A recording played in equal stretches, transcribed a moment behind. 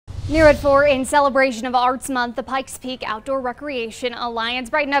Near at 4, in celebration of Arts Month, the Pikes Peak Outdoor Recreation Alliance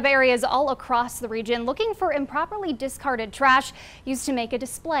brightened up areas all across the region looking for improperly discarded trash used to make a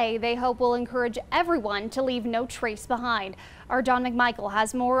display they hope will encourage everyone to leave no trace behind. Our John McMichael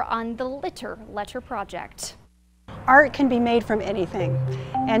has more on the Litter Letter project. Art can be made from anything,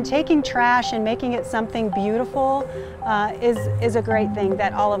 and taking trash and making it something beautiful is a great thing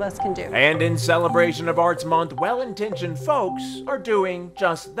that all of us can do. And in celebration of Arts Month, well-intentioned folks are doing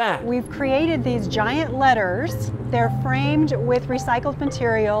just that. We've created these giant letters. They're framed with recycled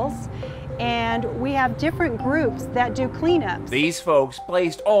materials, and we have different groups that do cleanups. These folks,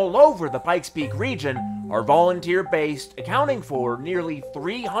 placed all over the Pikes Peak region, are volunteer-based, accounting for nearly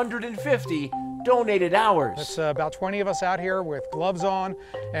 350 donated hours. It's about 20 of us out here with gloves on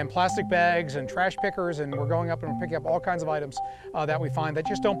and plastic bags and trash pickers, and we're going up and picking up all kinds of items that we find that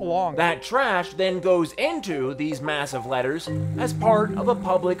just don't belong. That trash then goes into these massive letters as part of a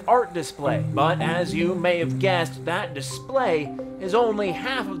public art display. But as you may have guessed, that display is only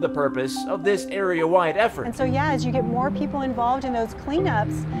half of the purpose of this area-wide effort. And so yeah, as you get more people involved in those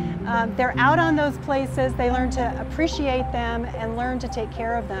cleanups, they're out on those places, they learn to appreciate them and learn to take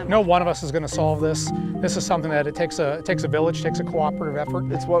care of them. No one of us is going to solve this. This is something that it takes a village, takes a cooperative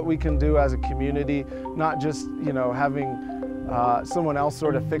effort. It's what we can do as a community, not just, having someone else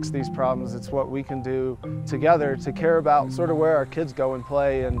sort of fix these problems. It's what we can do together to care about sort of where our kids go and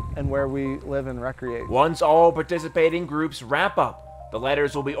play and where we live and recreate. Once all participating groups wrap up, the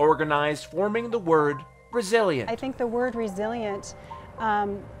letters will be organized, forming the word resilient. I think the word resilient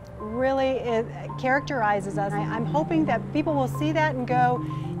really characterizes us. I'm hoping that people will see that and go,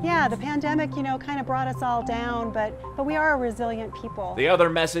 yeah, the pandemic, kind of brought us all down, but we are a resilient people. The other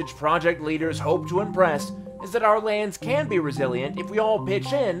message project leaders hope to impress is that our lands can be resilient if we all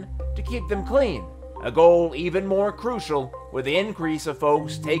pitch in to keep them clean. A goal even more crucial with the increase of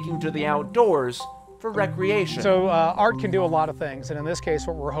folks taking to the outdoors for recreation. So art can do a lot of things, and in this case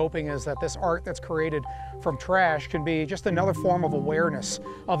what we're hoping is that this art that's created from trash can be just another form of awareness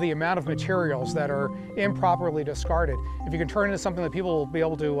of the amount of materials that are improperly discarded. If you can turn it into something that people will be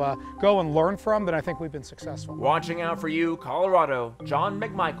able to go and learn from, then I think we've been successful. Watching out for you, Colorado, John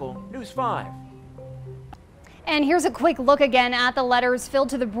McMichael, News 5. And here's a quick look again at the letters filled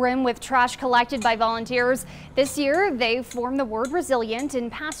to the brim with trash collected by volunteers. This year, they form the word resilient. In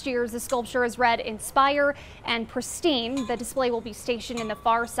past years, the sculpture has read inspire and pristine. The display will be stationed in the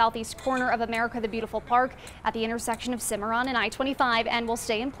far southeast corner of America the Beautiful Park at the intersection of Cimarron and I-25 and will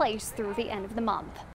stay in place through the end of the month.